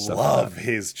I stuff like love that.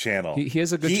 his channel. He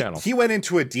has a good channel. He went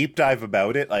into a deep dive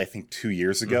about it, I think 2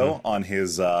 years ago, Mm-hmm.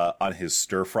 on his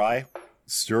stir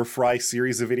fry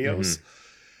series of videos. Mm-hmm.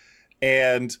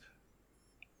 And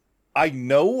I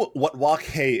know what wok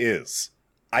hei is.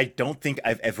 I don't think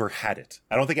I've ever had it.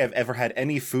 I don't think I've ever had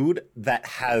any food that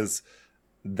has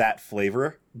that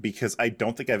flavor, because I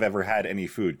don't think I've ever had any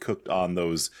food cooked on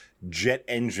those jet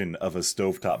engine of a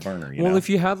stovetop burner. You Well, know? if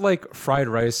you had like fried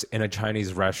rice in a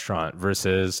Chinese restaurant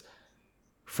versus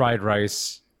fried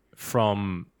rice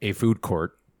from a food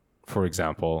court, for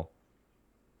example,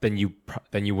 then you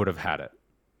would have had it.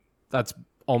 That's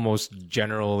almost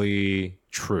generally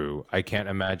true. I can't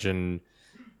imagine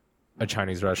a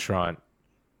Chinese restaurant,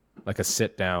 like a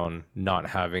sit down, not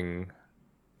having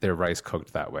their rice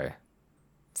cooked that way.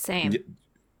 Same.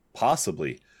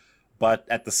 Possibly. But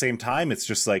at the same time, it's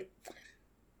just like,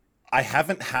 I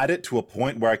haven't had it to a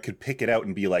point where I could pick it out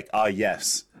and be like, ah,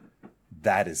 yes,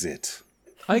 that is it.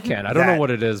 I can. I don't know That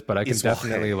what it is, but I can is wok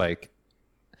definitely hei. like.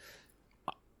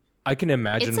 I can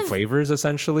imagine It's a- flavors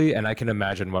essentially, and I can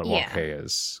imagine what wok Yeah. hei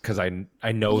is because I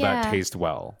know that Yeah. taste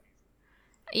well.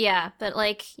 Yeah, but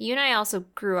like you and I also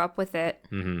grew up with it.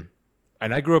 And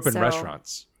I grew up in So-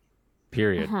 restaurants,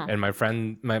 period. And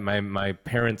my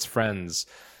parents' friends,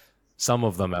 some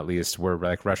of them at least, were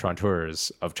like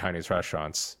restaurateurs of Chinese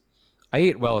restaurants. I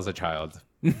ate well as a child.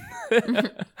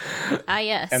 Ah,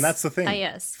 yes. And that's the thing. Ah,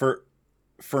 yes.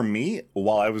 For me,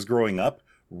 while I was growing up,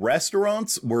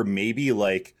 restaurants were maybe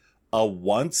like a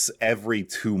once every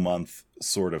 2 month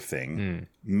sort of thing,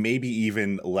 maybe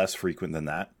even less frequent than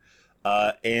that.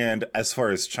 And as far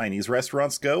as Chinese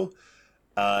restaurants go,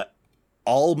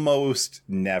 almost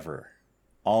never.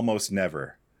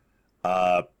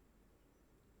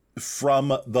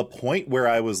 From the point where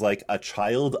I was like a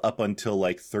child up until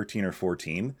like 13 or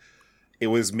 14, it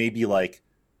was maybe like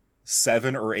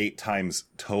 7 or 8 times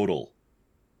total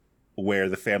where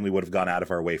the family would have gone out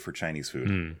of our way for Chinese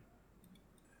food.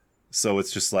 So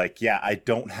it's just like, yeah, I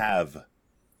don't have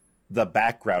the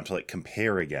background to like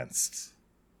compare against.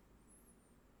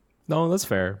 No, that's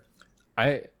fair.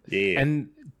 Yeah. And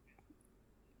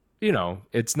you know,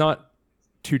 it's not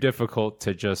too difficult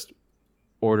to just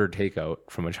order takeout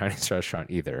from a Chinese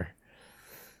restaurant either.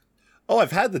 Oh,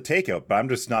 I've had the takeout, but I'm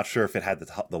just not sure if it had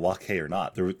the wok hei or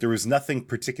not. There was nothing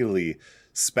particularly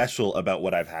special about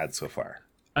what I've had so far.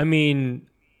 I mean,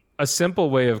 a simple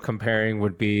way of comparing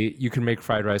would be you can make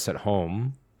fried rice at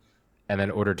home and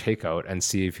then order takeout and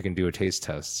see if you can do a taste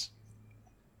test.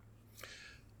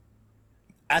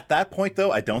 At that point,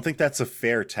 though, I don't think that's a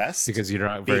fair test. Because you're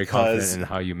not very confident in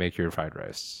how you make your fried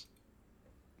rice.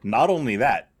 Not only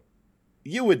that,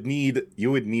 you would need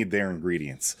their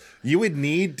ingredients. You would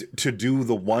need to do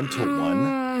the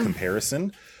one-to-one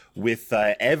comparison with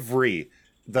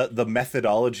the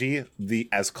methodology,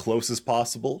 as close as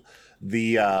possible,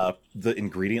 the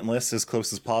ingredient list as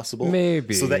close as possible,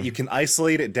 maybe, so that you can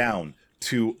isolate it down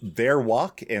to their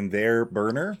wok and their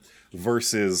burner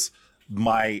versus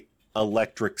my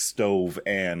electric stove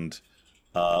and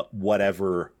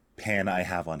whatever pan I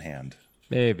have on hand.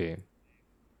 Maybe.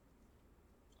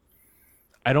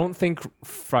 I don't think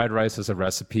fried rice as a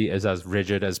recipe is as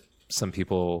rigid as some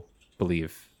people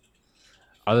believe.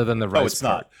 Other than the rice. Oh, it's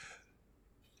not.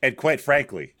 And quite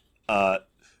frankly,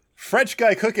 French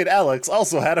guy cooking Alex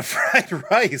also had a fried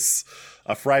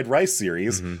rice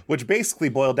series, which basically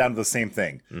boiled down to the same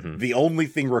thing. The only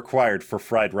thing required for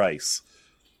fried rice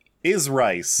is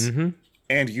rice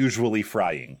and usually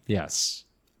frying. Yes.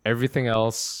 Everything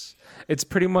else, it's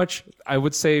pretty much, I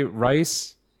would say,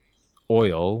 rice,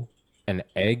 oil, and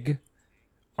egg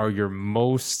are your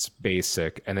most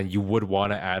basic, and then you would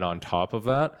want to add on top of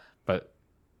that, but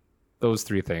those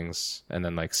three things, and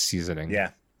then like seasoning. Yeah.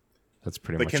 That's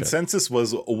pretty the much consensus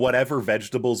was whatever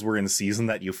vegetables were in season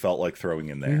that you felt like throwing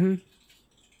in there.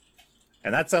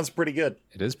 And that sounds pretty good.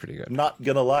 It is pretty good. Not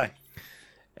gonna lie.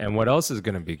 And what else is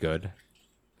going to be good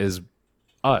is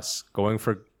us going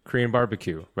for Korean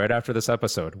barbecue right after this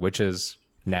episode, which is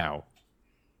now.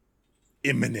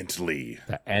 Imminently.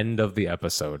 The end of the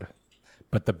episode.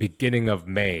 But the beginning of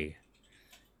May.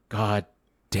 God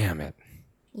damn it.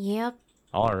 Yep.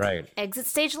 All right. Exit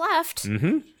stage left.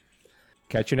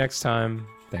 Catch you next time.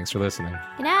 Thanks for listening.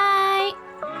 Good night.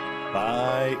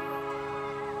 Bye.